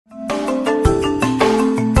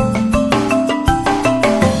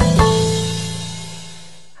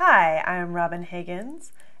Robin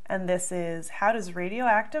Higgins, and this is How Does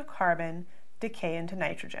Radioactive Carbon Decay into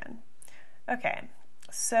Nitrogen? Okay,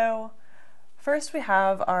 so first we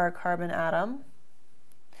have our carbon atom,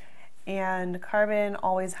 and carbon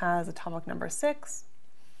always has atomic number 6,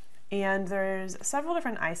 and there's several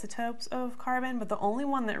different isotopes of carbon, but the only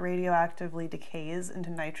one that radioactively decays into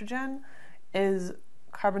nitrogen is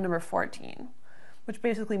carbon number 14, which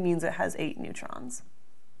basically means it has 8 neutrons.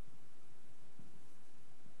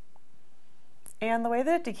 And the way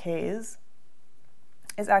that it decays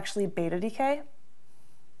is actually beta decay.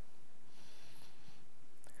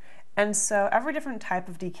 And so every different type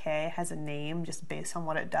of decay has a name just based on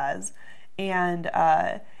what it does, and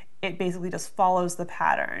it basically just follows the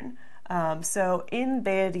pattern. So in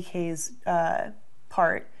beta decay's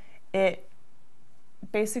part, it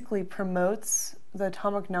basically promotes the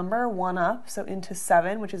atomic number 1 up, so into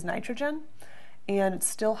 7, which is nitrogen, and it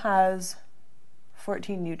still has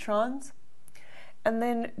 14 neutrons. And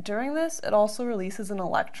then during this, it also releases an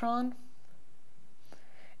electron,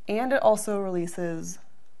 and it also releases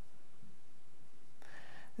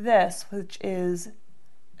this, which is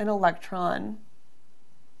an electron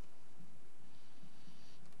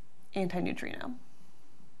antineutrino.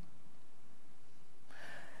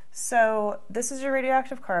 So this is your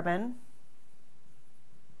radioactive carbon.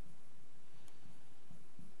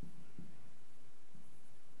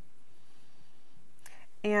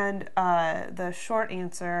 And the short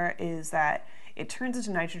answer is that it turns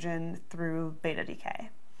into nitrogen through beta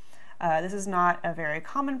decay. This is not a very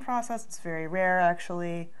common process, it's very rare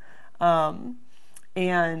actually.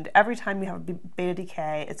 And every time you have a beta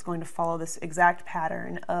decay, it's going to follow this exact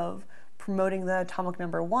pattern of promoting the atomic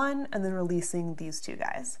number 1 and then releasing these 2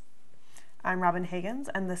 guys. I'm Robin Higgins,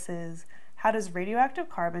 and this is How Does Radioactive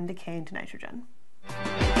Carbon Decay into Nitrogen?